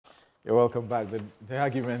You're welcome back. The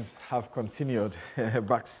arguments have continued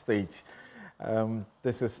backstage.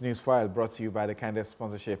 This is Newsfile, brought to you by the kind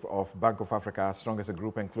sponsorship of Bank of Africa, as strong as a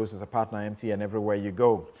group and close as a partner, MTN everywhere you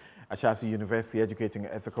go. Ashasi University, educating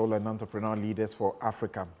ethical and entrepreneur leaders for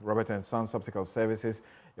Africa. Robert & Sons Optical Services,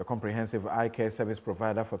 your comprehensive eye care service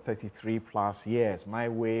provider for 33 plus years. My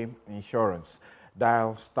Way Insurance.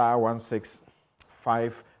 Dial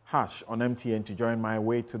 *165# on MTN to join My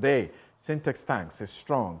Way today. Syntex Tanks is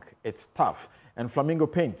strong, it's tough. And Flamingo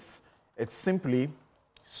Paints, it's simply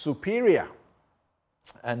superior.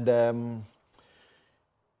 And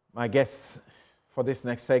my guest for this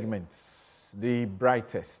next segment, the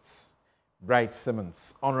brightest, Bright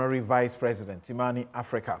Simmons, Honorary Vice President, Imani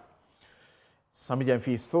Africa. Sami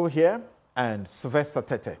Jamfi is still here, and Sylvester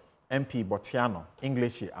Tete, MP Botiano,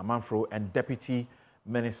 English Amanfro, and Deputy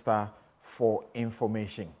Minister for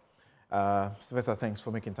Information. Sylvester, thanks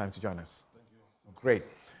for making time to join us. Thank you. Great.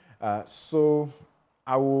 So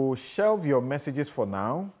I will shelve your messages for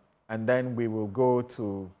now, and then we will go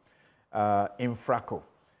to Infraco,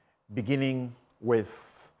 beginning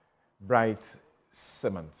with Bright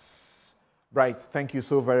Simmons. Bright, thank you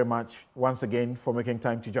so very much once again for making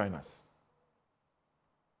time to join us.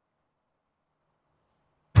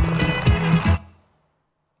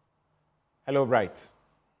 Hello, Bright.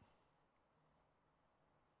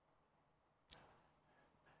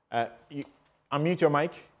 You unmute your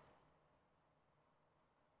mic.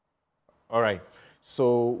 All right.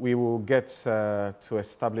 So we will get to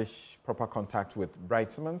establish proper contact with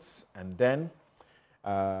Bright Simmons, and then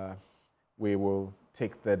we will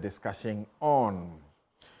take the discussion on.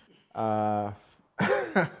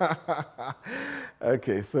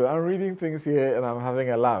 Okay, so I'm reading things here and I'm having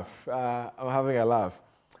a laugh.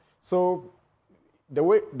 So the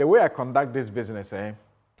way I conduct this business,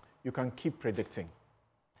 you can keep predicting.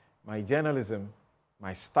 My journalism,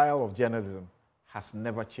 my style of journalism has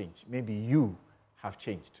never changed. Maybe you have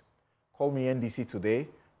changed. Call me NDC today,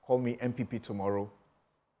 call me MPP tomorrow.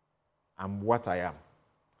 I'm what I am.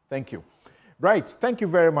 Thank you. Right, thank you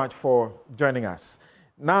very much for joining us.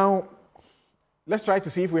 Now, let's try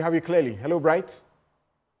to see if we have you clearly. Hello, Bright.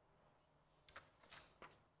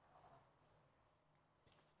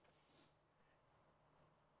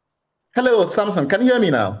 Hello, Samson. Can you hear me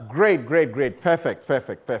now? Great. Perfect.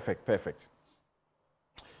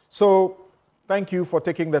 So, thank you for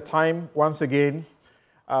taking the time once again,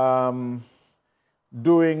 doing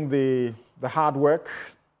the hard work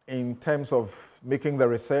in terms of making the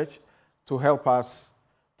research to help us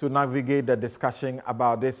to navigate the discussion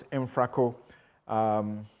about this Infraco,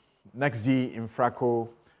 NextGen Infraco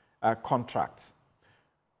contract.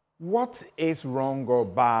 What is wrong or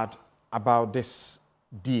bad about this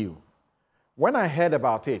deal? When I heard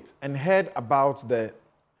about it and heard about the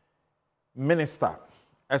minister,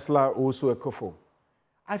 Esla Osu-Ekofo,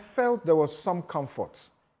 I felt there was some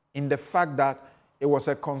comfort in the fact that it was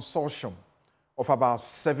a consortium of about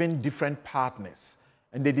 7 different partners,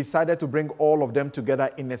 and they decided to bring all of them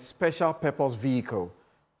together in a special purpose vehicle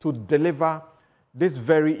to deliver this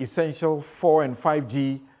very essential 4 and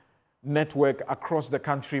 5G network across the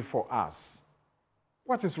country for us.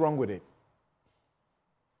 What is wrong with it?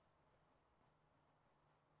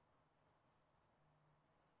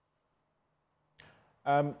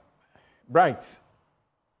 Bright.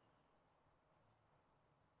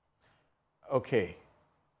 Okay.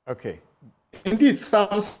 Indeed,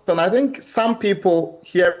 Samson. I think some people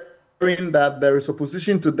hearing that there is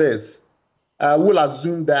opposition to this will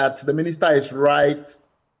assume that the minister is right.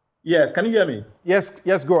 Yes, can you hear me? Yes,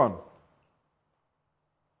 go on.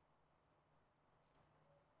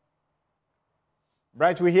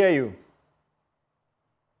 Bright, we hear you.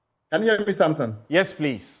 Can you hear me, Samson? Yes,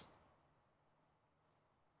 please.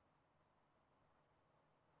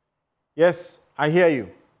 Yes, I hear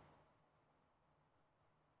you.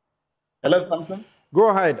 Hello, Samson? Go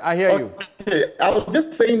ahead, I hear you. Okay, I was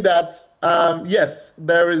just saying that, yes,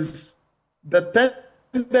 there is the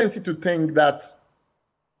tendency to think that,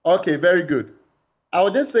 okay, very good. I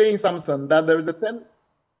was just saying, Samson, that there is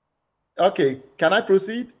okay, can I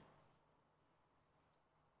proceed?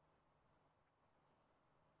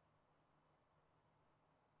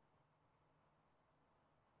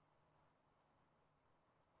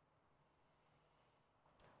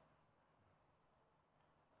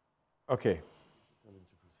 Okay.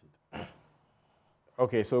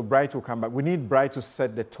 Okay, so Bright will come back. We need Bright to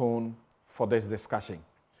set the tone for this discussion.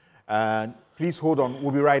 And please hold on.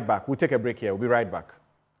 We'll be right back. We'll take a break here. We'll be right back.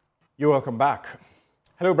 You're welcome back.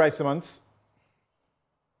 Hello, Bright Simmons.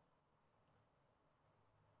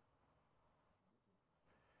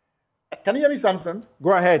 Can you hear me, Samson?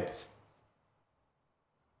 Go ahead.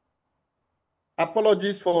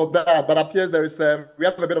 Apologies for that, but appears there is we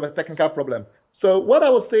have a bit of a technical problem. So what I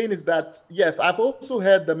was saying is that, yes, I've also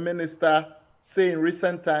heard the minister say in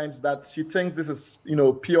recent times that she thinks this is,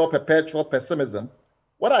 pure perpetual pessimism.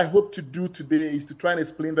 What I hope to do today is to try and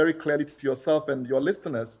explain very clearly to yourself and your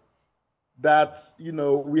listeners that,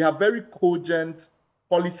 we have very cogent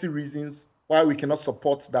policy reasons why we cannot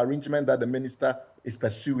support the arrangement that the minister is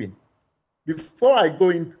pursuing. Before I go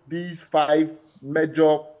into these 5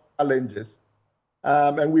 major challenges,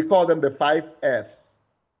 and we call them the 5 Fs.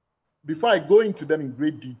 Before I go into them in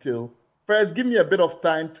great detail, first give me a bit of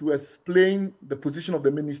time to explain the position of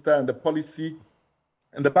the minister and the policy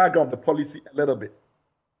and the background of the policy a little bit.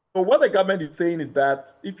 So what the government is saying is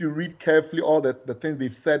that if you read carefully all the things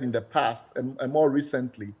they've said in the past and more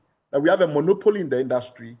recently, that we have a monopoly in the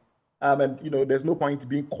industry, and there's no point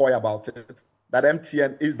being coy about it, that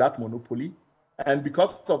MTN is that monopoly. And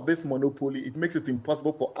because of this monopoly, it makes it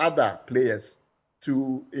impossible for other players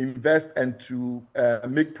to invest and to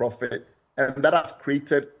make profit. And that has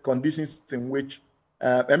created conditions in which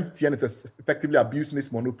MTN is effectively abusing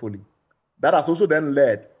this monopoly. That has also then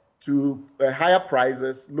led to higher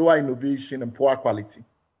prices, lower innovation, and poor quality.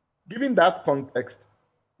 Given that context,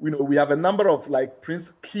 we have a number of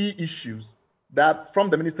key issues that,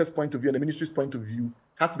 from the minister's point of view and the ministry's point of view,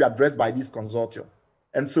 has to be addressed by this consortium.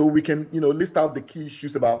 And so we can, list out the key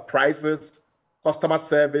issues about prices, customer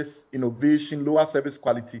service, innovation, lower service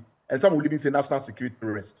quality, and some will even say national security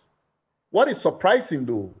risks. What is surprising,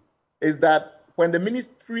 though, is that when the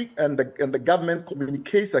ministry and the government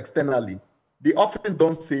communicates externally, they often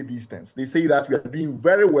don't say these things. They say that we are doing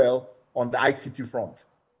very well on the ICT front.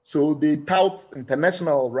 So they tout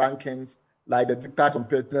international rankings like the Dictat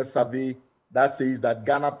Competitiveness Survey that says that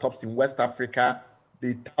Ghana tops in West Africa.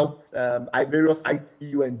 They tout various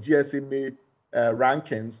ITU and GSMA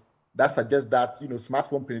rankings that suggest that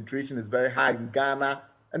smartphone penetration is very high in Ghana.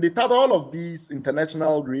 And they tout all of these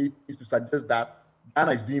international ratings to suggest that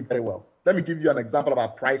Ghana is doing very well. Let me give you an example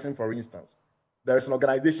about pricing, for instance. There is an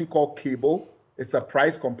organization called Cable. It's a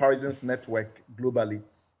price comparisons network globally,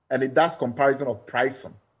 and it does comparison of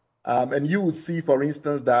pricing. And you will see, for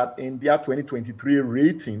instance, that in their 2023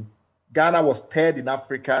 rating, Ghana was 3rd in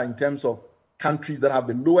Africa in terms of countries that have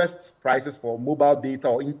the lowest prices for mobile data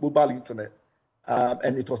or mobile internet,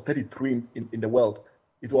 and it was 33 in the world.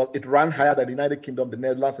 It ran higher than the United Kingdom, the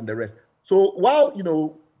Netherlands, and the rest. So while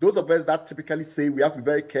those of us that typically say we have to be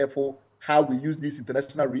very careful how we use these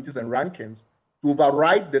international ratings and rankings to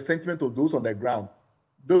override the sentiment of those on the ground,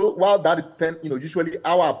 though while that is usually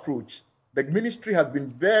our approach, the ministry has been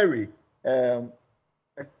very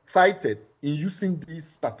excited in using these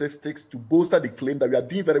statistics to bolster the claim that we are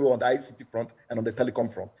doing very well on the ICT front and on the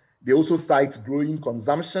telecom front. They also cite growing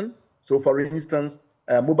consumption. So, for instance,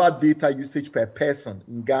 mobile data usage per person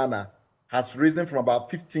in Ghana has risen from about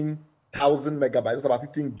 15,000 megabytes, that's about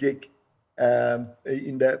 15 gig,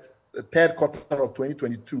 in the 3rd quarter of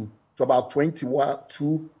 2022 to about 22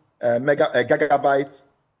 gigabytes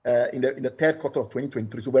in the 3rd quarter of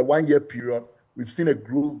 2023. So, over a 1-year period, we've seen a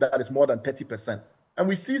growth that is more than 30%. And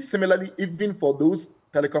we see similarly, even for those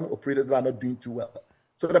telecom operators that are not doing too well.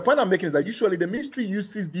 So the point I'm making is that usually the ministry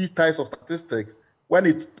uses these types of statistics when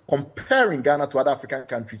it's comparing Ghana to other African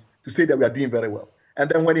countries to say that we are doing very well. And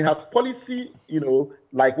then when it has policy,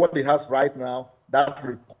 like what it has right now, that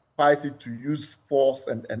requires it to use force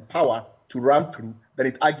and power to run through, then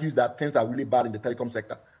it argues that things are really bad in the telecom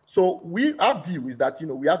sector. So our view is that,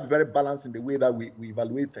 we have to be very balanced in the way that we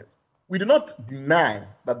evaluate things. We do not deny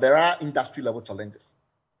that there are industry-level challenges.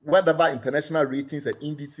 Whatever international ratings and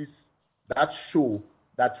indices that show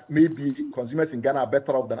that maybe consumers in Ghana are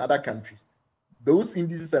better off than other countries, those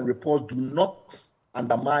indices and reports do not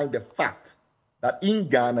undermine the fact that in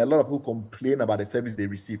Ghana, a lot of people complain about the service they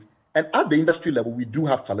receive. And at the industry level, we do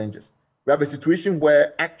have challenges. We have a situation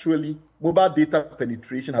where actually mobile data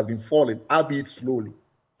penetration has been falling, albeit slowly,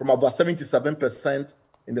 from about 77%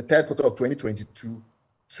 in the 3rd quarter of 2022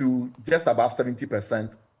 to just above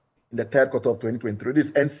 70% in the 3rd quarter of 2023.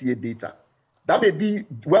 This is NCA data. That may be,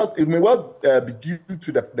 it may well be due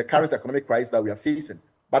to the current economic crisis that we are facing.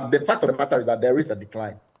 But the fact of the matter is that there is a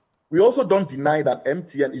decline. We also don't deny that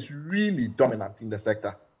MTN is really dominant in the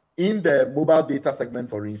sector. In the mobile data segment,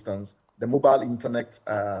 for instance, the mobile internet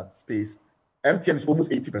space, MTN is almost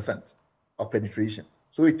 80% of penetration.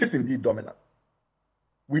 So it is indeed dominant.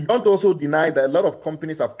 We don't also deny that a lot of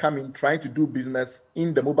companies have come in trying to do business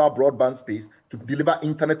in the mobile broadband space to deliver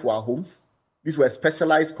internet to our homes. These were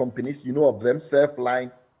specialized companies, of them, Surfline,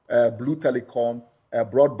 Blue Telecom,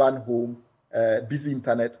 Broadband Home, Busy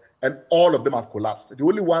Internet, and all of them have collapsed. The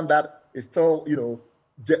only one that is still,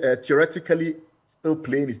 theoretically still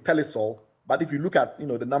playing is Telesol, But if you look at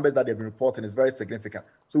the numbers that they've been reporting, it's very significant.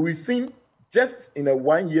 So we've seen just in a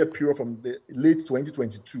 1 year period from the late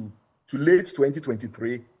 2022 to late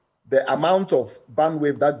 2023, the amount of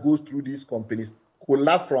bandwidth that goes through these companies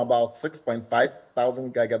collapsed from about 6.5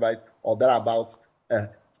 thousand gigabytes or thereabouts to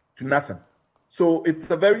nothing. So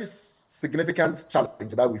it's a very significant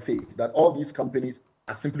challenge that we face, that all these companies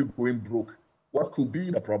are simply going broke. What could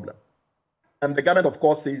be the problem? And the government, of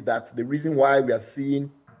course, says that the reason why we are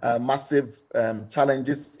seeing massive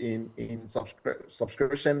challenges in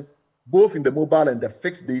subscription, both in the mobile and the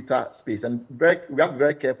fixed data space. And we have to be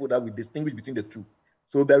very careful that we distinguish between the two.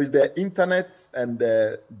 So there is the internet and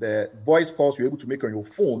the voice calls you're able to make on your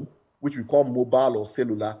phone, which we call mobile or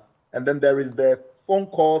cellular. And then there is the phone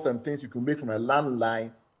calls and things you can make from a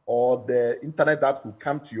landline or the internet that will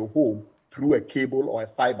come to your home through a cable or a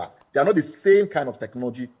fiber. They are not the same kind of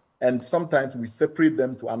technology, and sometimes we separate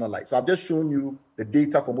them to analyze. So I've just shown you the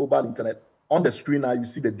data for mobile internet. On the screen now, you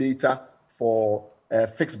see the data for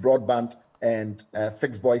fixed broadband and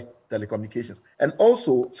fixed voice telecommunications. And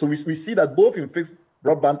also, so we see that both in fixed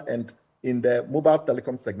broadband and in the mobile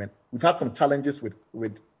telecom segment, we've had some challenges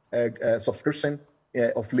with subscription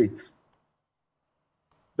of late.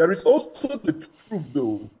 There is also the truth,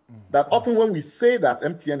 though, that often when we say that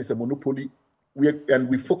MTN is a monopoly, and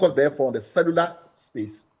we focus therefore on the cellular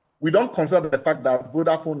space, we don't consider the fact that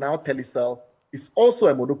Vodafone, now Telecel, is also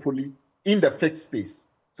a monopoly in the fixed space.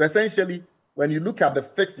 So essentially, when you look at the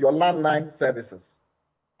fixed, your landline services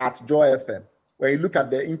at Joy FM, when you look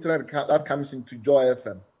at the internet that comes into Joy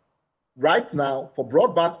FM, right now for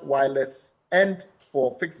broadband, wireless, and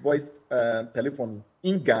for fixed voice telephony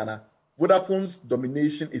in Ghana, Vodafone's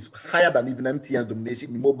domination is higher than even MTN's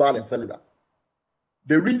domination in mobile and cellular.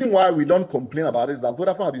 The reason why we don't complain about it is that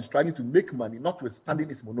Vodafone has been striving to make money, notwithstanding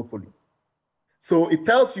its monopoly. So it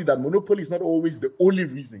tells you that monopoly is not always the only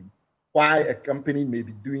reason why a company may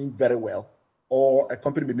be doing very well or a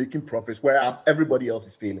company may be making profits, whereas everybody else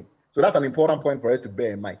is failing. So that's an important point for us to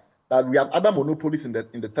bear in mind, that we have other monopolies in the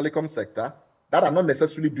telecom sector that are not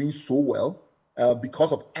necessarily doing so well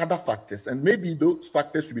because of other factors. And maybe those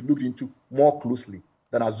factors should be looked into more closely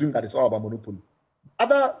than assume that it's all about monopoly.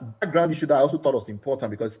 Other background issue that I also thought was important,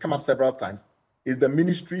 because it's come up several times, is the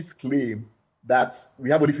ministry's claim that we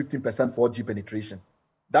have only 15% 4G penetration.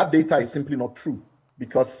 That data is simply not true,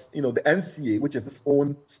 because the NCA, which is its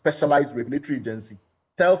own specialized regulatory agency,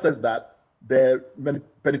 tells us that the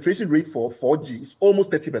penetration rate for 4G is almost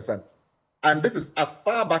 30%. And this is as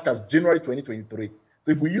far back as January 2023.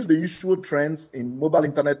 So if we use the usual trends in mobile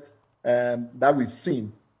internet that we've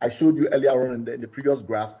seen, I showed you earlier on in the previous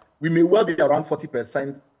graph, we may well be around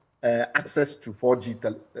 40% access to 4G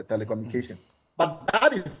telecommunication. But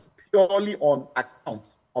that is purely on account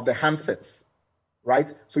of the handsets,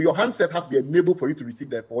 right? So your handset has to be enabled for you to receive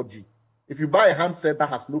the 4G. If you buy a handset that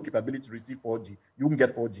has no capability to receive 4G, you won't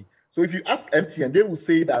get 4G. So if you ask MTN, they will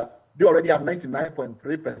say that they already have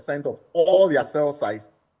 99.3% of all their cell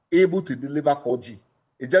sites able to deliver 4G.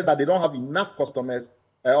 It's just that they don't have enough customers,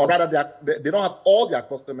 or rather they don't have all their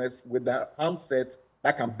customers with their handsets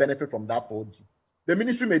that can benefit from that 4G. The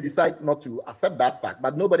ministry may decide not to accept that fact,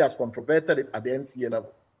 but nobody has controverted it at the NCA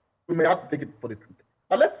level. We may have to take it for the truth.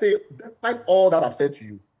 But let's say, despite all that I've said to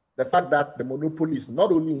you, the fact that the monopoly is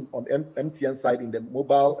not only on MTN side in the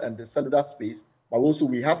mobile and the cellular space, but also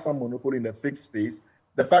we have some monopoly in the fixed space,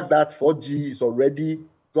 the fact that 4G is already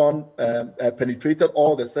gone, penetrated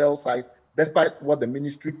all the cell sites, despite what the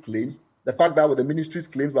ministry claims, the fact that what the ministry's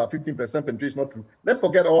claims about 15% penetration is not true. Let's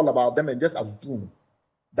forget all about them and just assume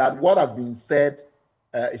that what has been said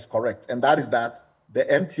is correct, and that is that the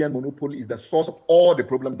MTN monopoly is the source of all the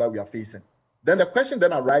problems that we are facing. Then the question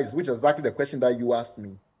then arises, which is exactly the question that you asked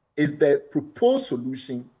me, is the proposed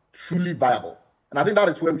solution truly viable? And I think that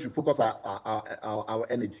is where we should focus our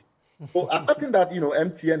energy. So accepting that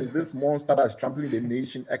MTN is this monster that is trampling the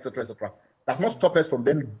nation, etc., does not stop us from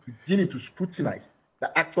then beginning to scrutinize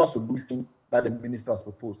the actual solution that the minister has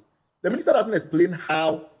proposed. The minister doesn't explain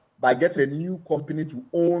how, by getting a new company to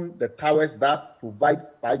own the towers that provide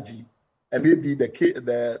 5G, and maybe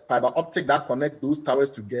the fiber optic that connects those towers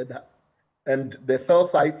together, and the cell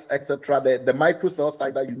sites, etc., the micro cell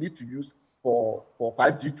site that you need to use for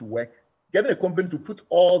 5G to work, getting a company to put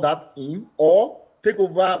all that in, or take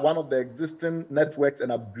over one of the existing networks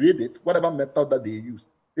and upgrade it, whatever method that they use.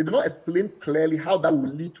 They do not explain clearly how that will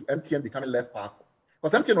lead to MTN becoming less powerful.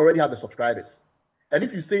 Because MTN already has the subscribers. And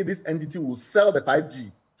if you say this entity will sell the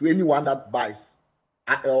 5G to anyone that buys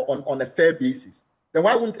on a fair basis, then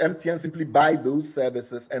why wouldn't MTN simply buy those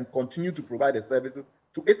services and continue to provide the services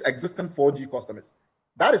to its existing 4G customers?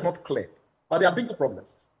 That is not clear, but there are bigger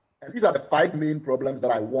problems. And these are the 5 main problems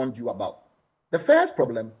that I warned you about. The first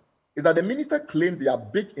problem is that the minister claimed they are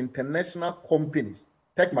big international companies,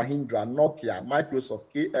 Tech Mahindra, Nokia, Microsoft,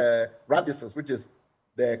 Radisys, which is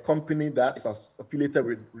the company that is affiliated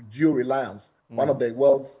with Geo Reliance, one of the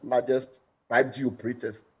world's largest 5G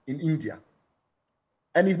operators in India.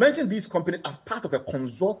 And he's mentioned these companies as part of a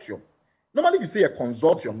consortium. Normally, you say a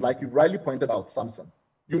consortium, like you rightly pointed out, Samson,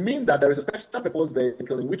 you mean that there is a special purpose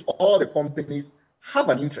vehicle in which all the companies have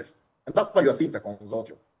an interest. And that's why you're saying it's a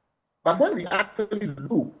consortium. But when we actually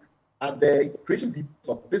look at the creation details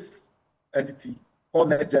of this entity called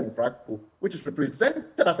NextGen Infraco, which is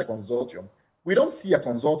represented as a consortium, we don't see a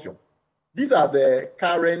consortium. These are the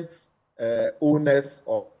current owners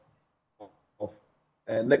of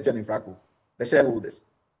NextGen Infraco, the shareholders.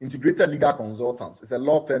 Integrated Legal Consultants is a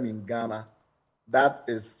law firm in Ghana that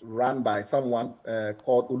is run by someone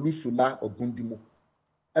called Olusula Ogundimu.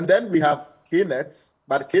 And then we have KNet,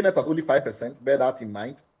 but KNet has only 5%, bear that in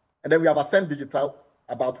mind. And then we have Ascend Digital,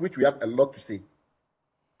 about which we have a lot to say.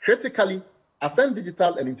 Critically, Ascend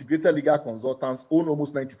Digital and Integrated Legal Consultants own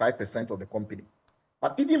almost 95% of the company.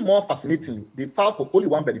 But even more fascinatingly, they filed for only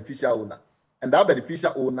one beneficial owner, and that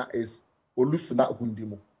beneficial owner is Olusula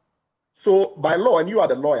Ogundimu. So by law, and you are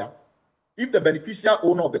the lawyer, if the beneficial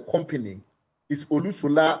owner of the company is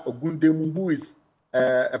Olusula Ogundimu, who is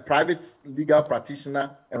a private legal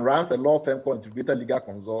practitioner and runs a law firm called Integrated Legal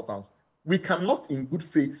Consultants, we cannot in good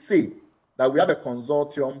faith say that we have a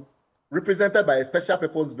consortium represented by a special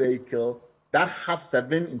purpose vehicle that has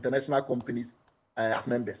 7 international companies as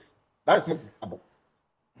members. That is not viable.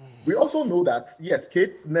 We also know that, yes,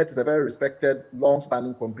 KNet is a very respected,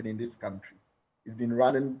 long-standing company in this country. It's been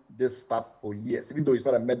running this stuff for years. Even though it's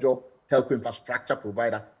not a major telco infrastructure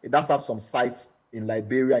provider, it does have some sites in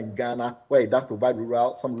Liberia, in Ghana, where it does provide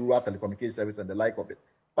some rural telecommunication service and the like of it.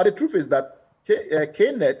 But the truth is that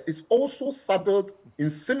KNet is also saddled in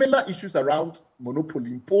similar issues around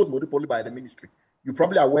monopoly, imposed monopoly by the ministry. You're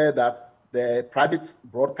probably aware that the private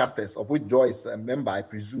broadcasters, of which Joy is a member, I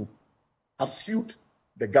presume, have sued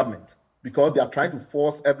the government because they are trying to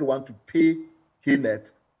force everyone to pay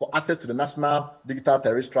KNet for access to the national digital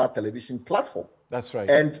terrestrial television platform. That's right.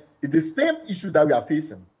 And it's the same issue that we are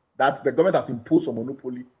facing, that the government has imposed a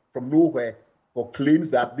monopoly from nowhere for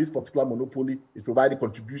claims that this particular monopoly is providing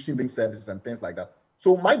contribution-linked services and things like that.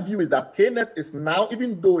 So my view is that KNet is now,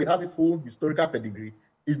 even though it has its own historical pedigree,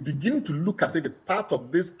 is beginning to look as if it's part of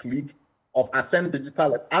this clique of Ascend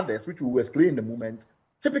Digital and others, which we will explain in a moment,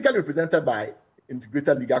 typically represented by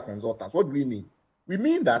Integrated Legal Consultants. What do we mean? We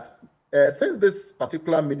mean that since this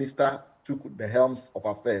particular minister took the helms of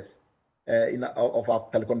affairs of our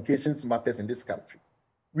telecommunications matters in this country,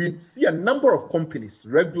 we see a number of companies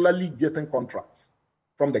regularly getting contracts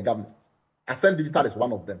from the government. Ascend Digital is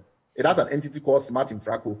one of them. It has an entity called Smart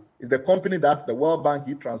Infraco. It's the company that the World Bank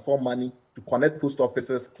Heat Transfer money to connect post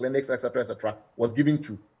offices, clinics, etc., was given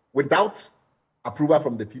to without approval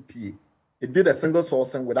from the PPA. It did a single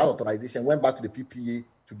sourcing without authorization, went back to the PPA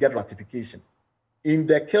to get ratification. In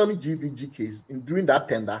the Kelly GVG case, during that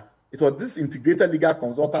tender, it was this Integrated Legal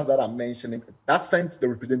Consultants that I'm mentioning that sent the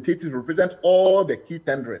representatives to represent all the key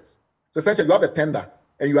tenderers. So essentially, you have a tender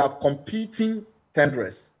and you have competing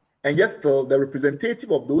tenderers. And yet still, the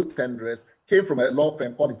representative of those tenderers came from a law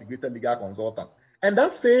firm called Integrated Legal Consultants. And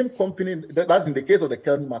that same company, that's in the case of the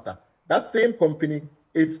Kelly matter, that same company,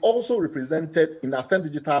 it's also represented in Ascend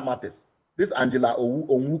Digital Matters. This Angela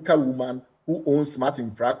Onwuka woman who owns Smart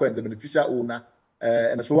Infraco and the beneficial owner,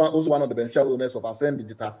 and so also one of the beneficial owners of Ascend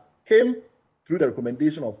Digital, came through the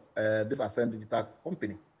recommendation of this Ascend Digital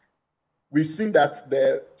company. We've seen that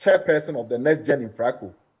the chairperson of the NextGen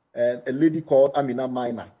Infraco, a lady called Amina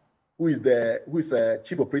Maina, who is a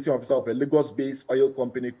chief operating officer of a Lagos-based oil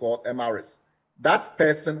company called MRS. That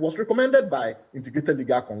person was recommended by Integrated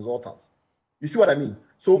Legal Consultants. You see what I mean?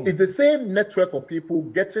 So it's the same network of people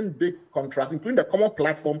getting big contracts, including the common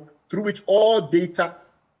platform through which all data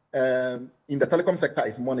in the telecom sector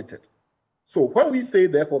is monitored. So when we say,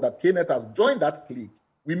 therefore, that KNet has joined that clique,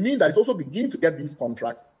 we mean that it's also beginning to get these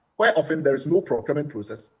contracts where often there is no procurement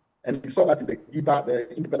process. And we saw that in the IBA,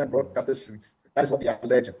 the Independent Broadcaster Suite. That is what they are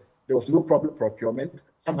alleging. There was no problem procurement.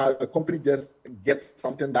 Somehow a company just gets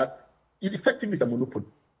something that effectively is a monopoly.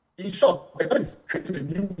 In short, the government is creating a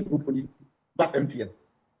new monopoly, that's MTN,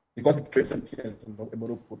 because it creates MTN as a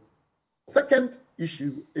monopoly. Second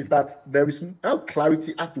issue is that there is no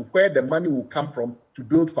clarity as to where the money will come from to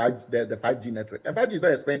build the 5G network. And 5G is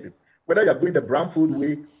very expensive. Whether you're going the brownfield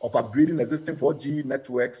way of upgrading existing 4G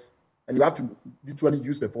networks, and you have to literally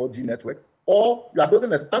use the 4G network, or you are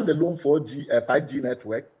building a standalone 5G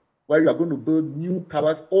network where you are going to build new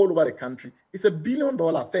towers all over the country, it's $1 billion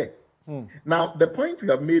affair. Now, the point we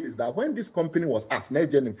have made is that when this company was asked,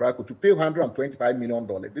 NextGen Infraco, to pay $125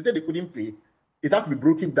 million, they said they couldn't pay. It has to be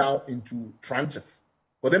broken down into tranches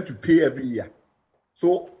for them to pay every year.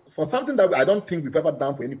 So for something that I don't think we've ever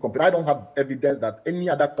done for any company, I don't have evidence that any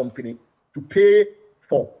other company to pay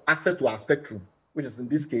for access to our spectrum, which is in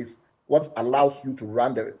this case what allows you to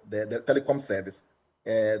run the telecom service,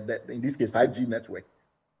 in this case 5G network.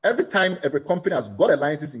 Every time every company has got a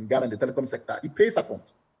license in Ghana in the telecom sector, it pays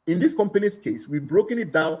upfront. In this company's case, we've broken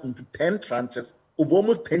it down into 10 tranches over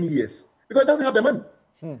almost 10 years because it doesn't have the money.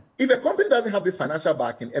 If a company doesn't have this financial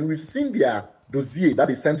backing, and we've seen their dossier that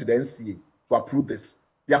is sent to the NCA to approve this,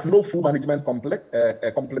 they have no full management complement,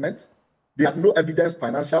 they have no evidence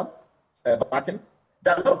financial backing.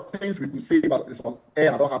 There are a lot of things we could say about this on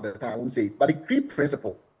air. I don't have the time, I won't say it. But the key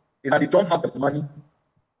principle is that they don't have the money,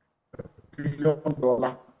 $1 billion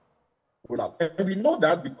rollout. And we know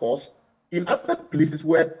that because in other places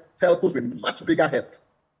where telcos with much bigger heft,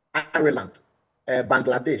 Ireland,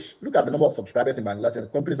 Bangladesh, look at the number of subscribers in Bangladesh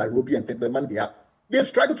and companies like Robi and the money they have. They've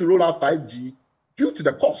struggled to roll out 5G due to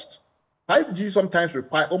the cost. 5G sometimes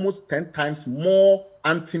require almost 10 times more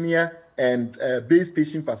antenna and base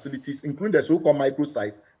station facilities, including the so-called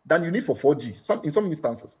microsites, than you need for 4G. In some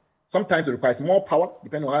instances, sometimes it requires more power,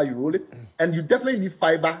 depending on how you roll it, and you definitely need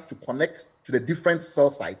fiber to connect to the different cell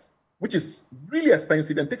sites, which is really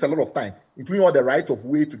expensive and takes a lot of time, including all the right of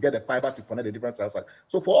way to get the fiber to connect the different cell sites.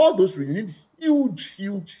 So for all those reasons, you need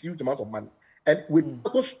huge amounts of money. And with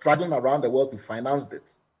people struggling around the world to finance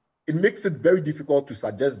it, it makes it very difficult to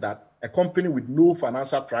suggest that a company with no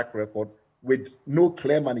financial track record, with no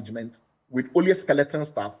clear management, with only skeleton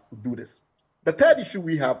staff would do this. The third issue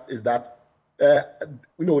we have is that,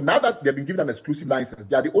 now that they've been given an exclusive license,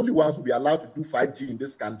 they are the only ones who will be allowed to do 5G in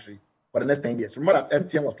this country for the next 10 years. Remember that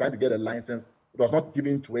MTN was trying to get a license. It was not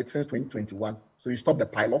given to it since 2021. So you stopped the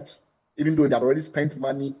pilot, even though they had already spent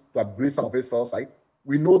money to upgrade some of its cell sites.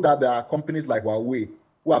 We know that there are companies like Huawei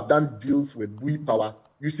who have done deals with WePower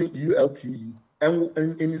using EULTE.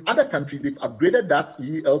 And in other countries, they've upgraded that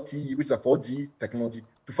EULTE, which is a 4G technology,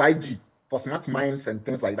 to 5G for smart mines and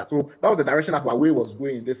things like that. So that was the direction that Huawei was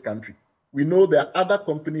going in this country. We know there are other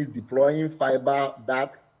companies deploying fiber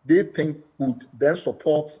that they think could then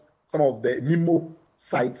support some of the MIMO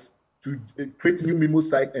sites to create new MIMO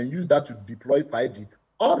sites and use that to deploy 5G.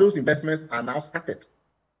 All those investments are now started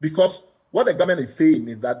because what the government is saying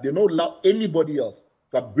is that they don't allow anybody else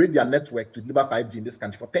to upgrade their network to deliver 5G in this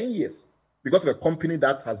country for 10 years because of a company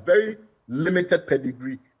that has very limited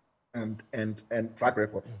pedigree and track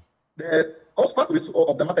record. The part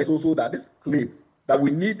of the matter is also that this claim that we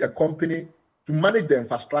need a company to manage the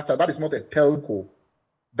infrastructure that is not a telco,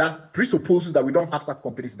 that presupposes that we don't have such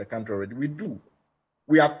companies in the country already. We do.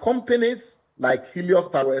 We have companies like Helios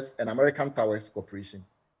Towers and American Towers Corporation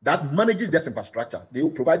that manages this infrastructure. They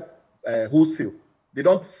will provide wholesale. They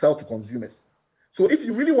don't sell to consumers. So if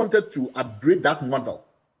you really wanted to upgrade that model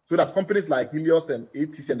so that companies like Helios and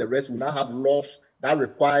ATC and the rest will now have laws that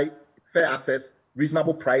require fair access,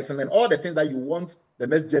 reasonable pricing, and all the things that you want the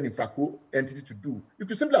NextGen Infraco entity to do, you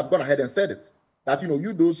could simply have gone ahead and said it. That,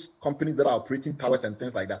 you those companies that are operating towers and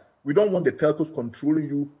things like that, we don't want the telcos controlling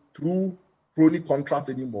you through crony contracts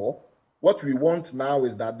anymore. What we want now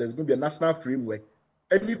is that there's going to be a national framework.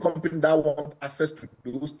 Any company that wants access to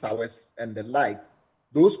those towers and the like,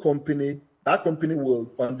 that company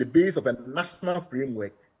will, on the basis of a national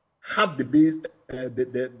framework, have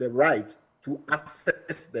the right to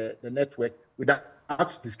access the network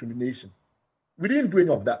without discrimination. We didn't do any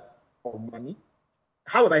of that for money.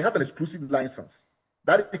 However, it has an exclusive license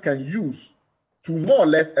that it can use to more or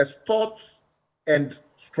less extort and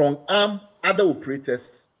strong arm other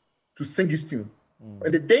operators to sing its tune.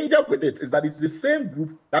 And the danger with it is that it's the same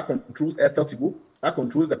group that controls Airtel Tigo, that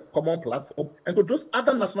controls the common platform, and controls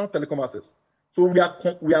other national telecom assets. So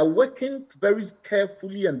we are working very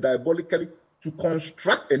carefully and diabolically to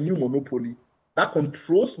construct a new monopoly that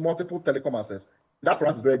controls multiple telecom assets. That for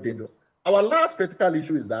us is very dangerous. Our last critical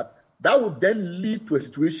issue is that would then lead to a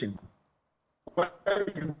situation where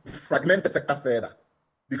you fragment the sector further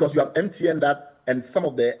because you have MTN and some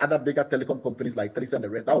of the other bigger telecom companies like Telisa and the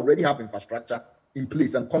rest that already have infrastructure in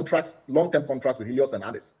place and contracts, long-term contracts with Helios and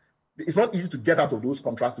others. It's not easy to get out of those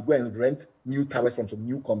contracts to go and rent new towers from some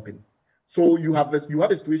new company. So you have a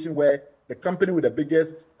situation where the company with the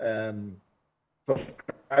biggest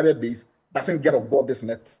subscriber base doesn't get on board this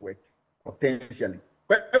network potentially.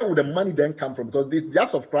 Where would the money then come from? Because this their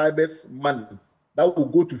subscribers' money that will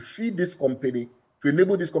go to feed this company to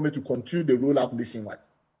enable this company to continue the rollout nationwide.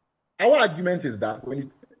 Our argument is that when you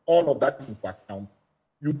take all of that into account,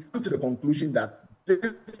 you come to the conclusion that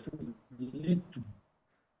this will lead to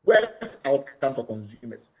worst outcome for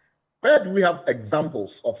consumers. Where do we have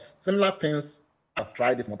examples of similar things have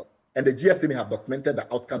tried this model? And the GSA may have documented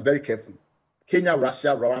the outcome very carefully. Kenya,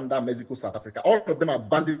 Russia, Rwanda, Mexico, South Africa, all of them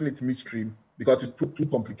abandoned it midstream because it's too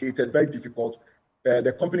complicated, very difficult.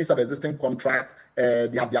 The companies have existing contracts,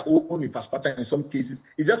 they have their own infrastructure in some cases.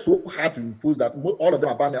 It's just so hard to impose that all of them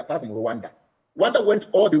abandoned apart from Rwanda. Rwanda went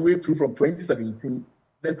all the way through from 2017,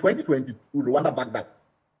 then 2022, Rwanda backed out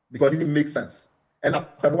because it didn't make sense. And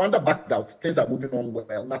after Rwanda backed out, things are moving on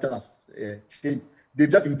well, nothing has changed. They've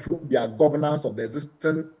just improved their governance of the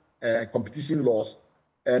existing competition laws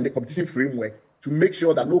and the competition framework to make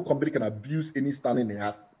sure that no company can abuse any standing it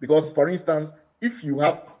has. Because, for instance, if you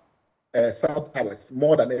have cell towers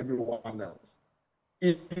more than everyone else,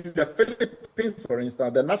 in the Philippines, for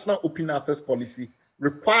instance, the National Open Access Policy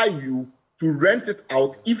requires you to rent it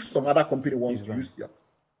out if some other company wants to use it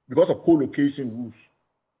because of co-location rules.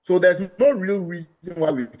 So there's no real reason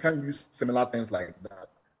why we can't use similar things like that.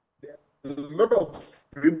 There are a lot of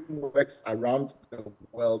frameworks around the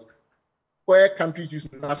world where countries use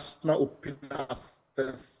national open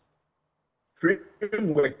access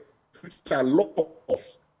framework, which are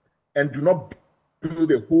laws, and do not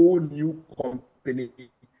build a whole new company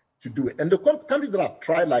to do it. And the countries that have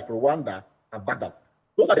tried, like Rwanda, have backed up.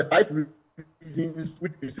 Those are the 5 reasons,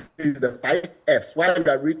 which is the 5 Fs, why we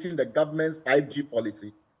are reaching the government's 5G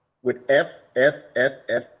policy with F.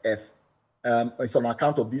 It's on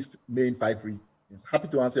account of these main 5 reasons. Happy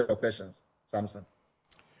to answer your questions, Samson.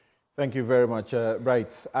 Thank you very much.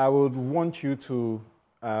 Right. I would want you to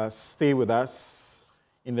stay with us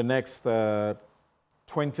in the next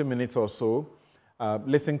 20 minutes or so,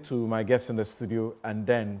 listen to my guest in the studio, and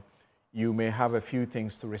then you may have a few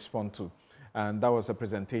things to respond to. And that was a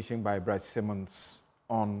presentation by Bright Simmons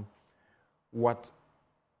on what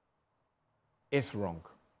is wrong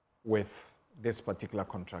with this particular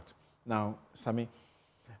contract. Now, Sami,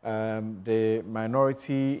 the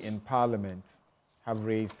minority in Parliament have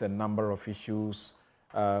raised a number of issues.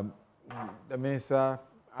 The minister,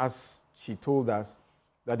 as she told us,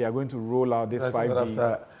 that they are going to roll out this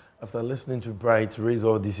 5G. After listening to Bright raise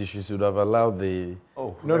all these issues, you would have allowed the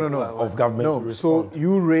of government to respond. So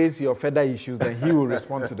you raise your further issues, then he will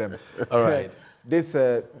respond to them. All right. This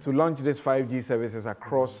to launch this 5G services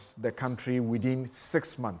across the country within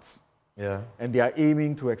 6 months. Yeah. And they are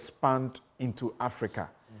aiming to expand into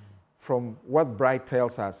Africa. From what Bright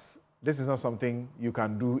tells us, this is not something you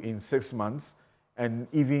can do in 6 months, and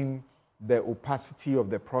even the opacity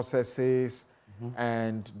of the processes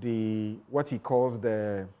and what he calls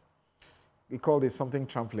he called it something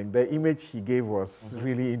trampling. The image he gave was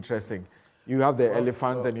really interesting. You have the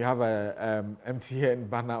elephant and you have a MTN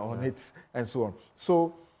banner on it and so on.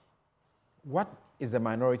 So what is the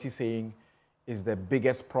minority saying is the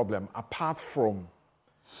biggest problem, apart from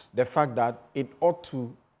the fact that it ought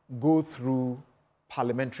to go through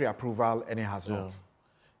parliamentary approval and it has not?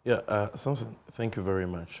 Yeah, Samson, thank you very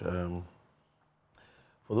much.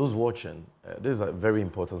 For those watching, this is a very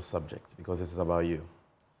important subject because this is about you.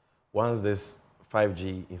 Once this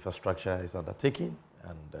 5G infrastructure is undertaken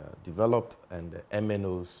and developed and the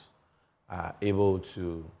MNOs are able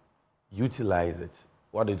to utilize it,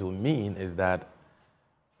 what it will mean is that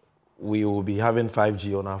we will be having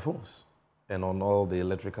 5G on our phones and on all the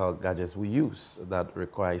electrical gadgets we use that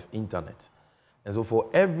requires internet. And so for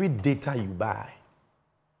every data you buy,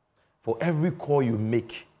 for every call you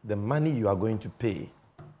make, the money you are going to pay,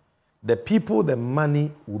 the people the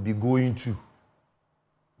money will be going to.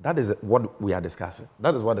 That is what we are discussing.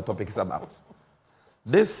 That is what the topic is about.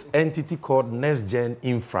 This entity called NextGen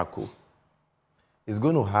Infraco is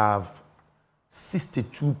going to have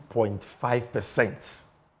 62.5%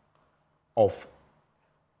 of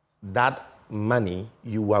that money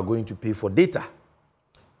you are going to pay for data.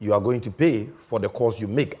 You are going to pay for the cost you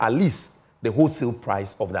make, at least the wholesale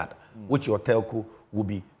price of that, which your telco will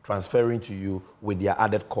be transferring to you with their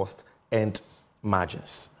added cost and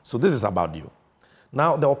margins. So this is about you.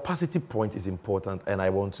 Now, the opacity point is important, and I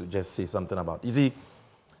want to just say something about it. You see,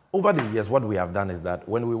 over the years, what we have done is that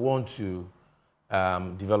when we want to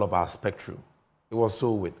develop our spectrum, it was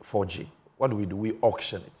so with 4G. What do? We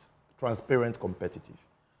auction it. Transparent, competitive.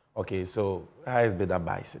 Okay, so highest bidder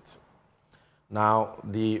buys it. Now,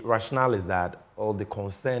 the rationale is that, or the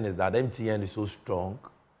concern is that MTN is so strong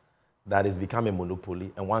that it's become a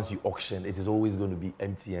monopoly, and once you auction, it is always going to be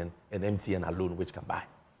MTN and MTN alone which can buy.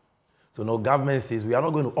 So now government says we are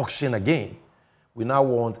not going to auction again. We now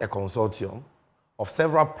want a consortium of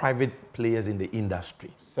several private players in the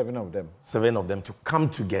industry. 7 of them. 7 of them to come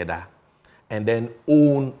together and then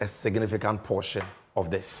own a significant portion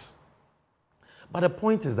of this. But the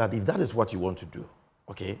point is that if that is what you want to do,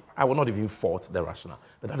 Okay? I will not even fault the rationale,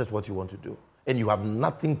 but that is what you want to do. And you have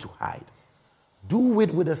nothing to hide. Do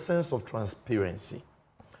it with a sense of transparency.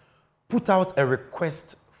 Put out a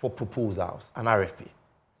request for proposals, an RFP.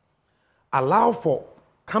 Allow for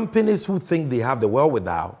companies who think they have the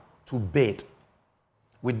wherewithal to bid.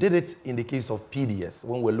 We did it in the case of PDS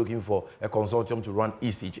when we're looking for a consortium to run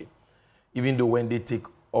ECG. Even though when they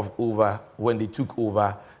took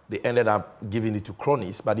over, they ended up giving it to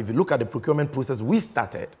cronies. But if you look at the procurement process we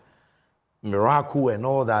started, Miracle and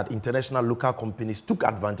all that, international local companies took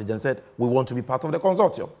advantage and said, we want to be part of the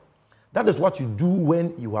consortium. That is what you do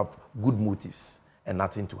when you have good motives and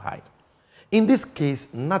nothing to hide. In this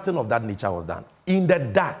case, nothing of that nature was done. In the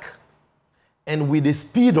dark and with the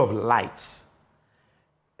speed of light,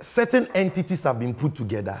 certain entities have been put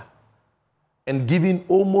together and given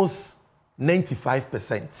almost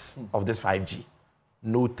 95% of this 5G.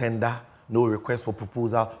 No tender, no request for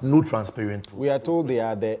proposal, no transparent. We are told they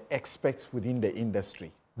are the experts within the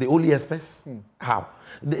industry. The only experts? How?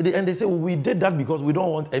 And they say, well, we did that because we don't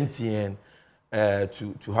want MTN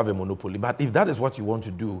to have a monopoly. But if that is what you want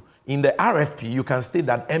to do, in the RFP, you can state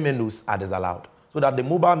that MNOs are disallowed, so that the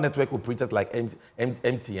mobile network operators like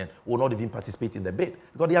MTN will not even participate in the bid.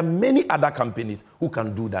 Because there are many other companies who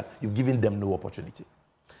can do that. You've given them no opportunity.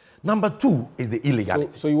 Number two is the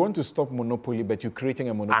illegality. So you want to stop monopoly, but you're creating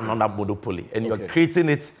a monopoly. Another monopoly. And you're creating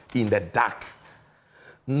it in the dark.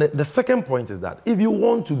 The second point is that if you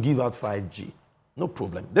want to give out 5G, no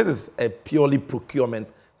problem. This is a purely procurement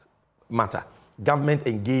matter. Government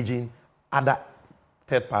engaging other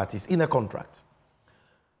third parties in a contract.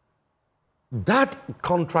 That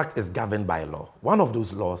contract is governed by law. One of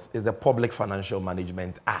those laws is the Public Financial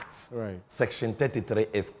Management Act. Right. Section 33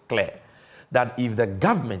 is clear that if the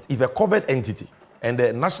government, if a covered entity, and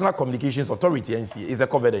the National Communications Authority, NCA, is a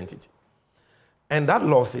covered entity, and that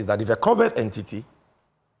law says that if a covered entity,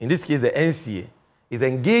 in this case the NCA, is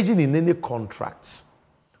engaging in any contracts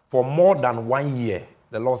for more than 1 year,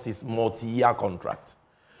 the law says multi-year contract,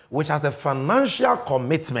 which has a financial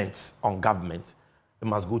commitment on government, it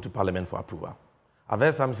must go to Parliament for approval. I've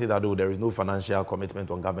heard some say that, oh, there is no financial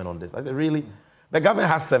commitment on government on this. I said, really? The government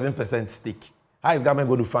has 7% stake. How is government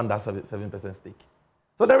going to fund that 7% stake?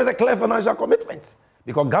 So there is a clear financial commitment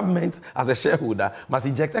because government, as a shareholder, must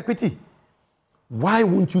inject equity. Why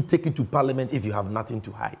won't you take it to Parliament if you have nothing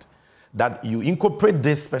to hide? That you incorporate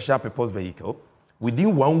this special purpose vehicle,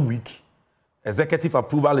 within 1 week, executive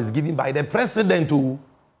approval is given by the president who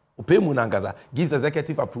gives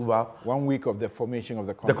executive approval. 1 week of the formation of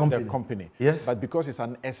the company. Yes. But because it's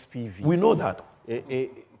an SPV. We know that. We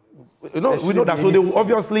know that. So they will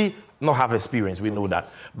obviously not have experience. We know that.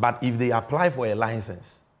 But if they apply for a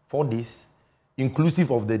license for this,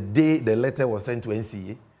 inclusive of the day the letter was sent to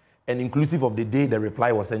NCA, and inclusive of the day the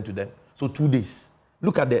reply was sent to them, so 2 days.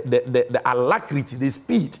 Look at the alacrity, the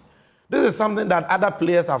speed. This is something that other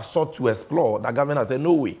players have sought to explore. The government has said,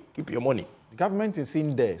 no way, keep your money. The government is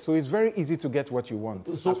in there, so it's very easy to get what you want.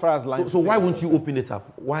 So, as far as licensing. So why won't you open it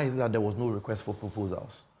up? Why is it that there was no request for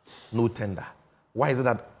proposals, no tender? Why is it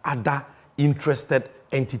that other interested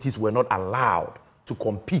entities were not allowed to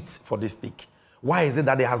compete for this stake? Why is it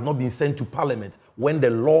that it has not been sent to Parliament when the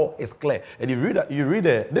law is clear? And you read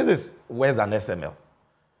this is worse than SML.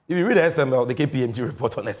 If you read the SML, the KPMG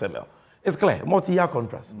report on SML, it's clear. Multi-year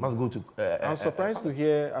contracts must go to... I'm surprised to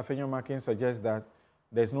hear Afenyo Makin suggest that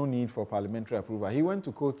there's no need for parliamentary approval. He went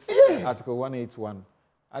to quote Article 181.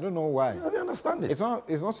 I don't know why. He doesn't understand it.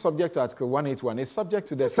 It's not subject to Article 181. It's subject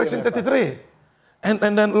to the... Section 33. And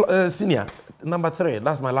then, senior, number 3,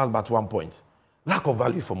 that's my last but one point. Lack of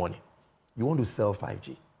value for money. You want to sell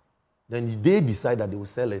 5G. Then they decide that they will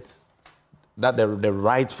sell it, that the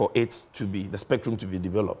right for it to be, the spectrum to be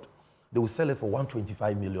developed, they will sell it for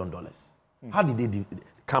 $125 million. How did they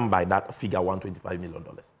come by that figure, $125 million?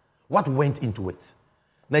 What went into it?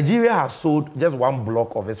 Nigeria has sold just one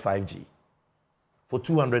block of its 5G for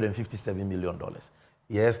 $257 million.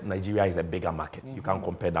 Yes, Nigeria is a bigger market. You can't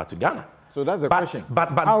compare that to Ghana. So that's the question. But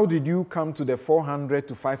how did you come to the 400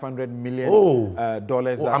 to 500 million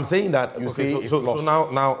dollars? I'm saying that you say it's so lost.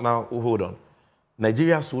 now hold on.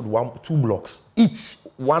 Nigeria sold 2 blocks, each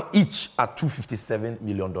at $257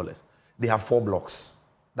 million. They have 4 blocks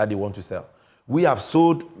that they want to sell. We have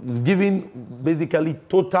sold, giving basically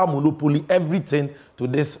total monopoly, everything to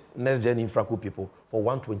this NextGen Infraco people for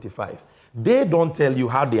 125. They don't tell you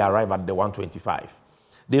how they arrive at the 125.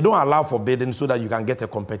 They don't allow for bidding so that you can get a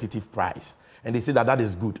competitive price. And they say that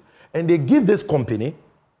is good. And they give this company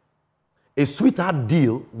a sweetheart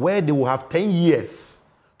deal where they will have 10 years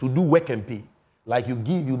to do work and pay. Like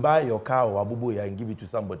you buy your car or abuboya and give it to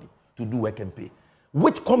somebody to do work and pay.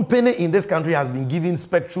 Which company in this country has been given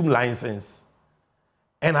spectrum license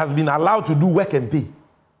and has been allowed to do work and pay?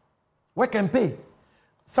 Work and pay.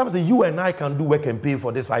 Some say you and I can do work and pay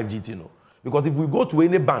for this 5G, you know. Because if we go to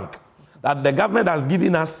any bank that the government has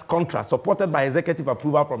given us contract supported by executive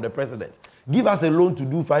approval from the president, give us a loan to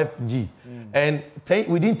do 5G, and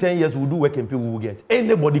within 10 years we'll do work and pay, we will get.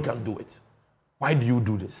 Anybody can do it. Why do you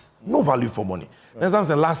do this? No value for money. Right.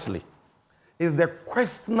 And lastly, is the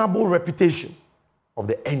questionable reputation of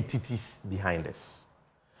the entities behind this.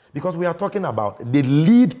 Because we are talking about the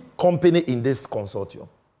lead company in this consortium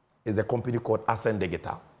is the company called Ascend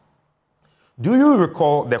Digital. Do you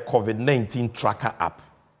recall the COVID-19 tracker app?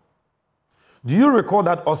 Do you recall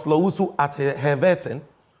that Oslo Usu at Hervetten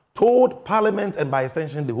told Parliament and by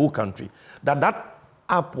extension the whole country that that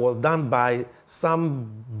app was done by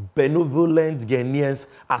some benevolent Ghanaians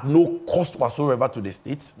at no cost whatsoever to the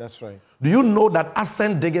states? That's right. Do you know that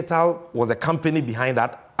Ascend Digital was a company behind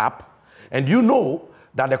that app? And you know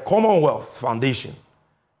that the Commonwealth Foundation,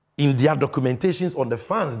 in their documentations on the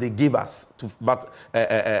funds they gave us to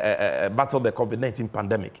battle the COVID-19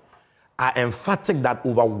 pandemic, are emphatic that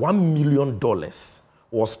over $1 million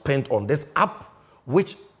was spent on this app,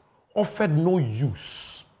 which offered no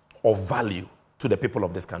use or value to the people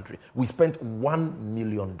of this country. We spent $1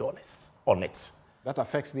 million on it. That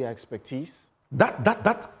affects their expertise?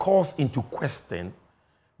 That calls into question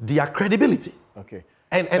their credibility. Okay.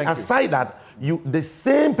 And aside that, the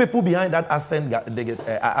same people behind that Ascend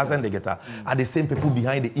Digital are the same people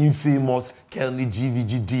behind the infamous Kelly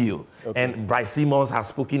GVG deal. Okay. And Bryce Simmons has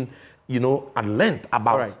spoken, at length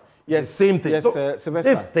about the same thing. Yes, so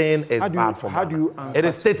this thing is bad for me. It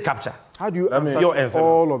is state capture. How do you answer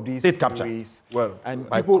all of these state capture? Well,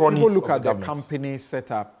 and people look at the company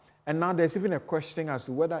setup, and now there's even a question as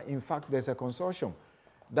to whether, in fact, there's a consortium.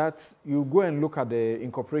 That you go and look at the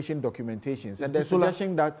incorporation documentations, and there's a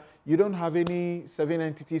suggestion that you don't have any 7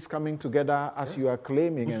 entities coming together as you are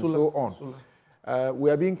claiming, and so on. We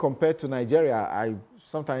are being compared to Nigeria.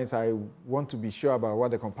 Sometimes I want to be sure about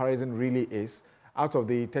what the comparison really is. Out of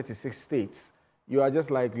the 36 states, you are just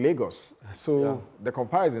like Lagos. So the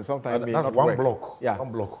comparison sometimes may not work. Block. Yeah,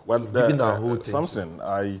 one block. Well, Samson,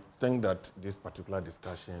 I think that this particular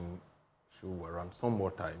discussion should warrant some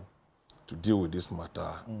more time to deal with this matter.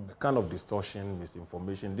 The kind of distortion,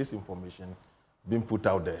 misinformation, disinformation being put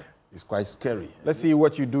out there is quite scary. Let's see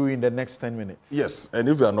what you do in the next 10 minutes. Yes, and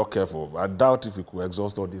if we are not careful, I doubt if we could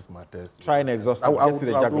exhaust all these matters. Try and exhaust them.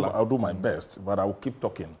 I'll do my best, but I will keep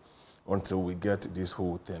talking until we get this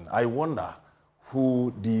whole thing. I wonder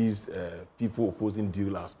who these people opposing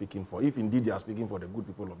deal are speaking for. If indeed they are speaking for the good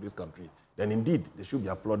people of this country, then indeed they should be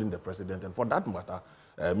applauding the president, and for that matter,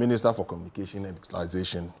 Minister for Communication and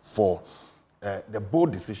Digitalization, for the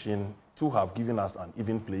bold decision to have given us an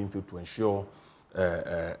even playing field to ensure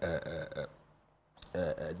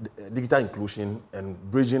digital inclusion and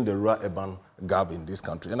bridging the rural-urban gap in this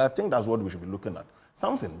country. And I think that's what we should be looking at.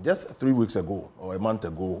 Something just 3 weeks ago or a month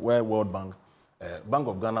ago, where World Bank, Bank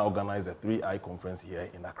of Ghana organized a 3i conference here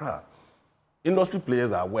in Accra. Industry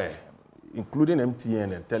players are aware, including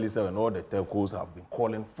MTN and Telecel and all the telcos have been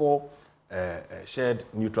calling for a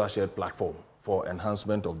neutral shared platform for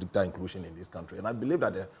enhancement of digital inclusion in this country. And I believe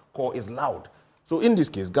that the call is loud. So in this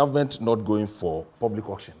case, government not going for public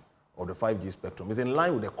auction of the 5G spectrum is in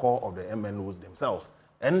line with the call of the MNOs themselves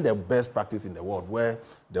and the best practice in the world, where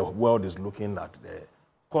the world is looking at the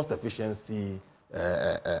cost efficiency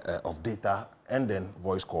of data and then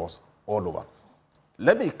voice calls all over.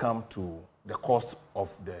 Let me come to the cost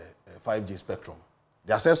of the 5G spectrum.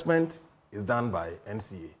 The assessment is done by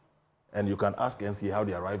NCA. And you can ask NCA how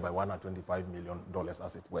they arrived by $125 million,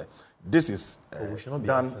 as it were. This is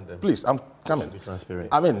done. Please, I'm coming. Be transparent.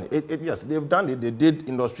 I mean, yes, they've done it. They did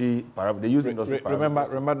industry parameters. They use industry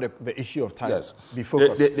parameters. Remember the issue of time. Yes. Be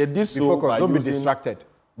focused. They did so by don't be distracted.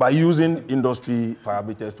 By using industry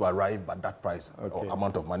parameters to arrive at that price or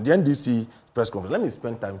amount of money. The NDC press conference, let me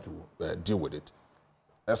spend time to deal with it.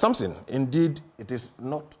 Something, indeed, it is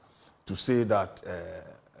not to say that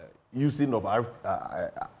using of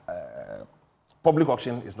public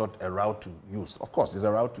auction is not a route to use. Of course, it's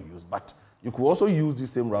a route to use, but you could also use the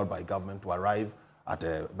same route by government to arrive at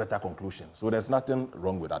a better conclusion. So there's nothing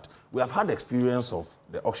wrong with that. We have had experience of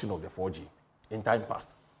the auction of the 4G in time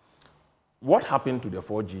past. What happened to the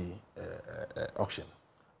 4G auction?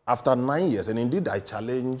 After 9 years, and indeed I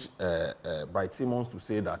challenge Bright Simmons to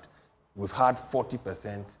say that we've had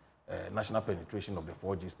 40% national penetration of the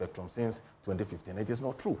 4G spectrum since 2015. It is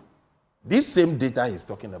not true. This same data he's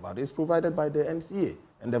talking about is provided by the NCA,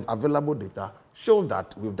 and the available data shows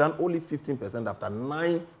that we've done only 15% after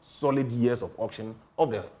 9 solid years of auction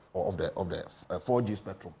of the the 4G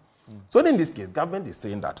spectrum. So in this case, government is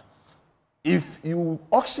saying that if you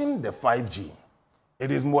auction the 5G,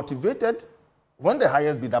 it is motivated when the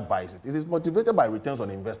highest bidder buys it. It is motivated by returns on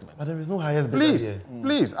investment. But there is no highest bidder here.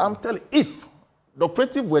 Please, I'm telling you, if the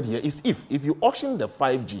operative word here is if you auction the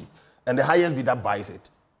 5G and the highest bidder buys it,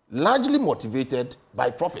 largely motivated by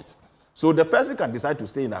profit. So the person can decide to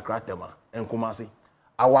stay in Accra, Tema, and Kumasi.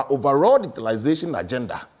 Our overall digitalization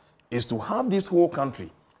agenda is to have this whole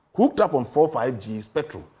country hooked up on 4-5G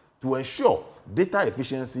spectrum to ensure data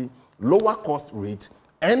efficiency, lower cost rate,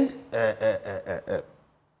 and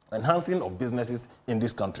enhancing of businesses in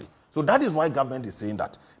this country. So that is why government is saying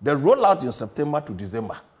that the rollout in September to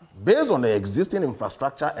December, based on the existing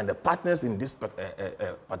infrastructure and the partners in this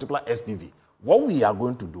particular SPV, what we are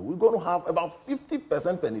going to do, we're going to have about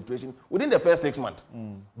 50% penetration within the first 6 months.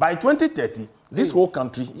 By 2030, this whole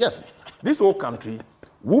country, yes, this whole country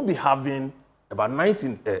will be having about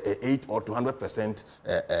 98 or 200%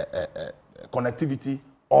 connectivity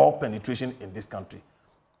or penetration in this country.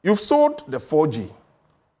 You've sold the 4G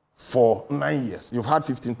for 9 years. You've had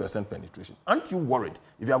 15% penetration. Aren't you worried?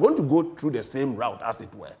 If you are going to go through the same route, as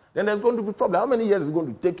it were, then there's going to be problem. How many years is it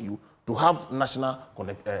going to take you to have national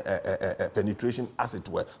penetration, as it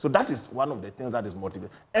were? So that is one of the things that is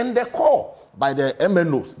motivated. And the call by the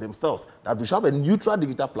MNOs themselves that we should have a neutral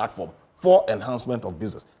digital platform for enhancement of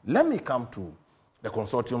business. Let me come to the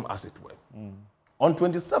consortium, as it were. On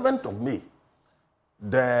 27th of May,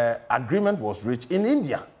 the agreement was reached in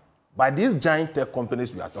India by these giant tech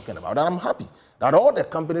companies we are talking about. And I'm happy that all the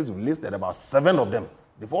companies we've listed, about 7 of them,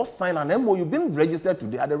 they've all signed an MOU, been registered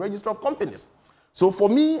today at the Register of Companies. So for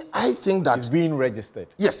me, I think that... It's being registered?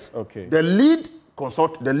 Yes. Okay. The lead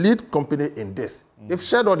company in this, they've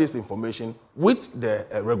shared all this information with the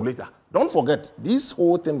regulator. Don't forget, this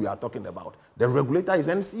whole thing we are talking about, the regulator is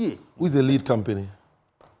NCA. Who is the lead company?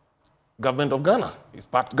 Government of Ghana is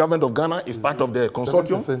part. Government of Ghana is part of the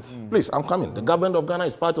consortium. 7%. Please, I'm coming. The government of Ghana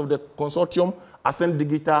is part of the consortium. Ascent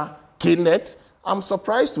Digital, KNet. I'm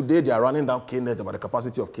surprised today they are running down KNet about the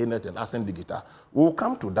capacity of KNet and Ascent Digital. We'll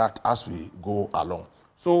come to that as we go along.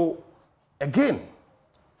 So, again,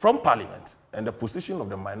 from Parliament and the position of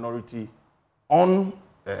the minority on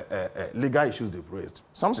legal issues they've raised,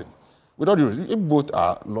 something. Without you, if both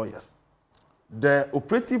are lawyers, the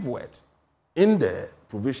operative word in the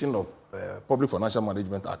provision of Public Financial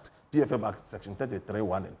Management Act, PFM Act, Section 33,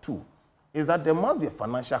 1 and 2, is that there must be a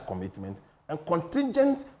financial commitment and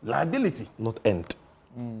contingent liability. Not end.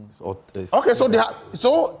 Okay,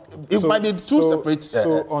 so it might be two separate.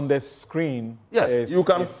 So on the screen, yes, you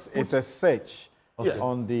can. It's a search yes.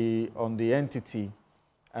 on the entity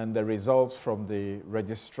and the results from the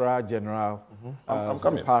Registrar General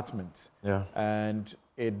Department. Yeah. And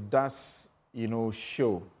it does,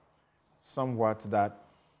 show somewhat that,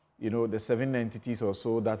 the 7 entities or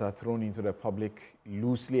so that are thrown into the public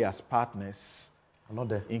loosely as partners, not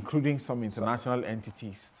there, including some international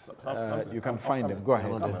entities. You can find them. Go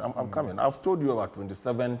ahead. I'm coming. I've told you about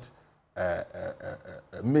 27th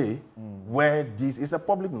May, where this is a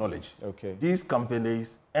public knowledge. Okay. These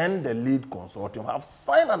companies and the lead consortium have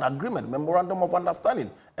signed an agreement, memorandum of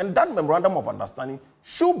understanding, and that memorandum of understanding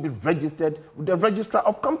should be registered with the Registrar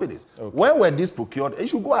of Companies. Okay. When were these procured? It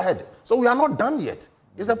should go ahead. So we are not done yet.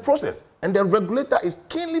 It's a process, and the regulator is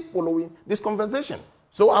keenly following this conversation.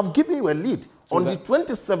 So I've given you a lead. So on the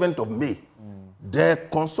 27th of May, the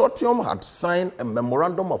consortium had signed a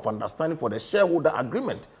memorandum of understanding for the shareholder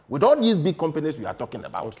agreement with all these big companies we are talking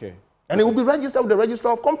about. Okay. And it will be registered with the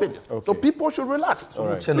Registrar of Companies. Okay. So people should relax. So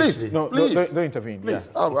right. Please, please. Don't intervene.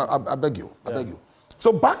 Please, yeah. I beg you. I beg you.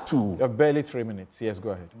 So back to... You have barely 3 minutes. Yes, go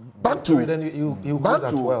ahead. Back to... Then you back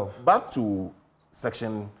at 12. Back to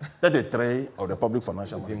Section 33 of the Public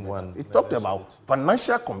Financial Management Act. It talked about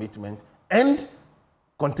financial commitment and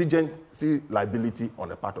contingency liability on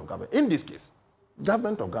the part of government. In this case,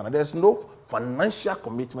 government of Ghana, there's no financial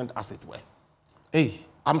commitment, as it were. Hey,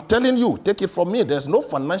 I'm telling you, take it from me, there's no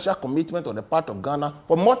financial commitment on the part of Ghana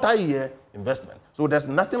for multi-year investment. So there's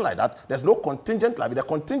nothing like that. There's no contingent liability. The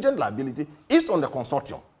contingent liability is on the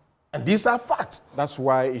consortium. And these are facts. That's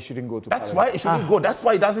why it shouldn't go to That's Parliament. why it shouldn't go. That's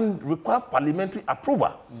why it doesn't require parliamentary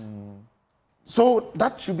approval. So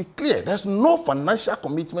that should be clear. There's no financial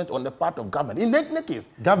commitment on the part of government. In any case,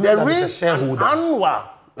 there is an annual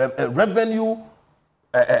revenue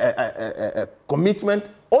commitment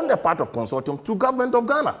on the part of consortium to government of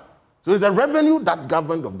Ghana. So it's a revenue that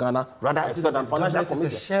government of Ghana rather expect than financial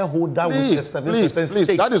commitment. Is a shareholder with a 7%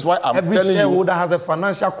 stake. That is why I'm telling you. Every shareholder has a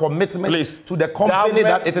financial commitment to the company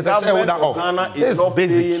that it is a shareholder of. Ghana is not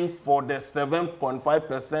paying for the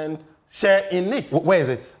 7.5% share in it. Where is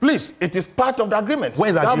it? Please, it is part of the agreement. Where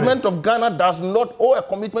is the Government of Ghana does not owe a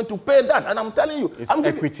commitment to pay that. And I'm telling you. It's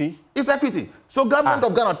equity. It's equity. So government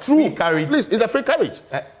of Ghana, free carriage. Please, it's a free carriage.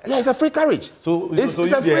 Yeah, it's a free carriage. It's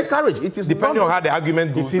a free carriage. It is depending on how the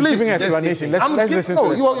argument goes. He's giving explanation. Let's listen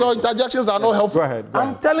to your interjections are not helpful. Go ahead.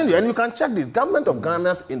 I'm telling you, and you can check this. Government of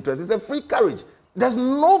Ghana's interest is a free carriage. There's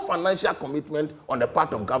no financial commitment on the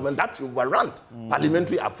part of government that should warrant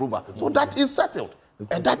parliamentary approval. So that is settled.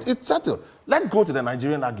 And that is settled. Let's go to the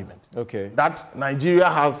Nigerian argument. Okay. That Nigeria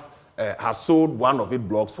has sold one of its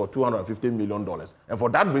blocks for $250 million. And for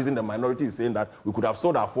that reason, the minority is saying that we could have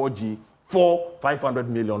sold our 4G for $500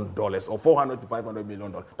 million or $400 to $500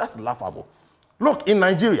 million. That's laughable. Look, in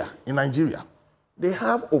Nigeria, they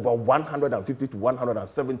have over 150 to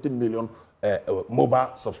 170 million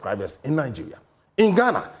mobile subscribers in Nigeria. In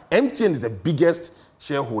Ghana, MTN is the biggest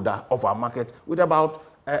shareholder of our market with about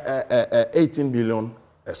 18 million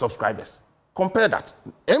subscribers. Compare that.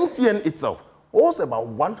 MTN itself holds about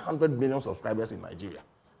 100 million subscribers in Nigeria.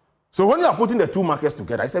 So when you are putting the two markets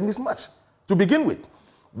together, it's a mismatch. To begin with,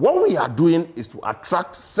 what we are doing is to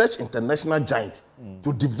attract such international giants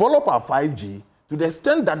to develop our 5G to the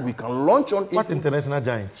extent that we can launch on it. What international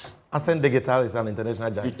giants? Ascent Digital is an international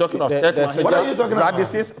giant. You're talking of tech. What are you talking about?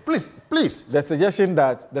 Please. The suggestion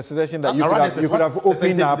that you could have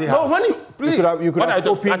opened up. No, when you please. You could have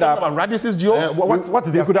opened up. About Radisys Geo. What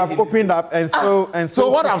is you could have opened up and so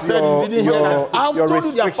what I've said you didn't hear that. I've told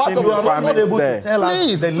you they are part of the requirements there.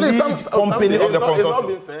 Please, the lead company of the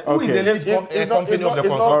consortium. Who is the lead company of the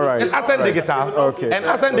consortium? It's Ascent Digital. Okay. And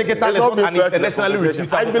Ascent Digital is not an internationally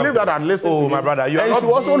reputable. I believe that I listened to you. Oh, my brother, you are not. And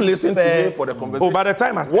you also listen to me for the conversation. Oh, by the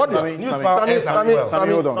time I what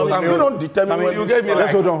Sammy, you don't determine what you gave me.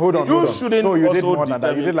 Hold on. You shouldn't also more than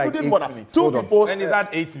that. You did like 8 minutes. Two people. And is that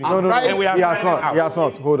 8 minutes? No. He has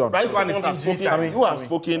not. Hold on. You have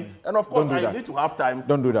spoken. And of course, I need to have time.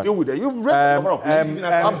 Don't do that. Deal with it. You've read a number of things.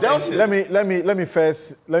 Let me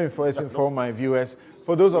first inform my viewers.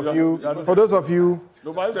 For those of you,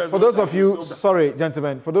 sorry,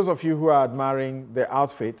 gentlemen, for those of you who are admiring the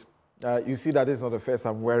outfit, you see that this is not the first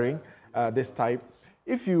I'm wearing this type.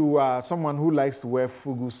 If you are someone who likes to wear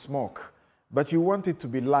fugu smock, but you want it to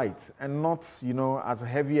be light and not, as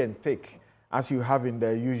heavy and thick as you have in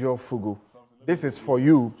the usual fugu, this is for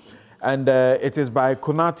you. And it is by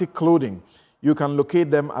Konati Clothing. You can locate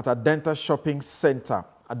them at Adenta Shopping Center,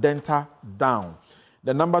 Adenta Down.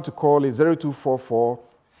 The number to call is 0244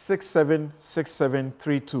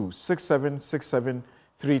 676732,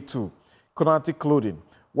 676732. Konati Clothing.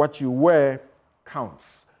 What you wear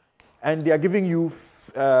counts. And they are giving you 10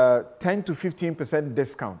 to 15%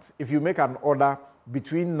 discount if you make an order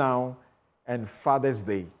between now and Father's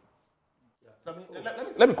Day.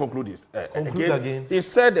 Let me conclude this. Again. He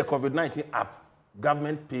said the COVID-19 app,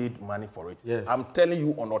 government paid money for it. Yes. I'm telling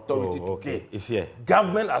you on authority today. It's here.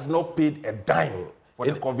 Government has not paid a dime for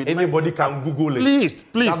the COVID-19. Anybody can Google it.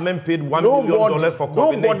 Please. Government paid $1 million for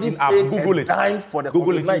COVID-19 app. Google it. Dime for the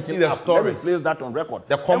Google COVID-19 it. See the app. stories. Let me place that on record.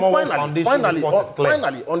 The Commonwealth Foundation report is clear.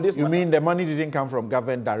 Finally, on this You mean the money didn't come from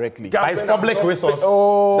government directly? By its public resource.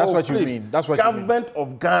 That's what you mean. That's what Government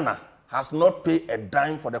of Ghana has not paid a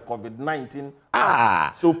dime for the COVID-19.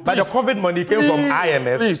 So but the COVID money came from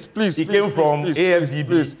IMF. It came from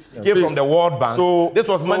AFDB. It came from the World Bank. So this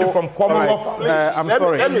was money from Commonwealth. I'm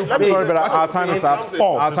sorry, but our time is up.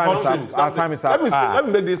 Our time is up. Let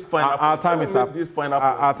me make this final. Our time is up.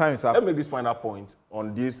 Our time is up. Let me make this final point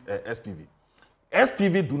on this SPV.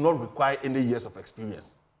 SPV do not require any years of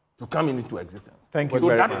experience to come into existence. Thank you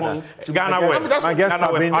very much. Ghana West. My guests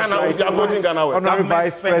have been Honorable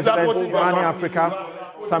Vice President, Money Africa,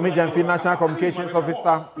 Sami Jamfi, National Communications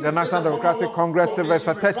Officer, the National Democratic Congress,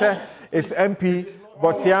 Sylvester Tete is MP,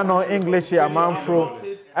 Botiano English Amanfro,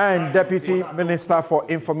 and Deputy Minister for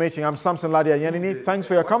Information. I'm Samson Ladia Yanini. Thanks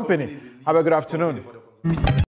for your company. Have a good afternoon.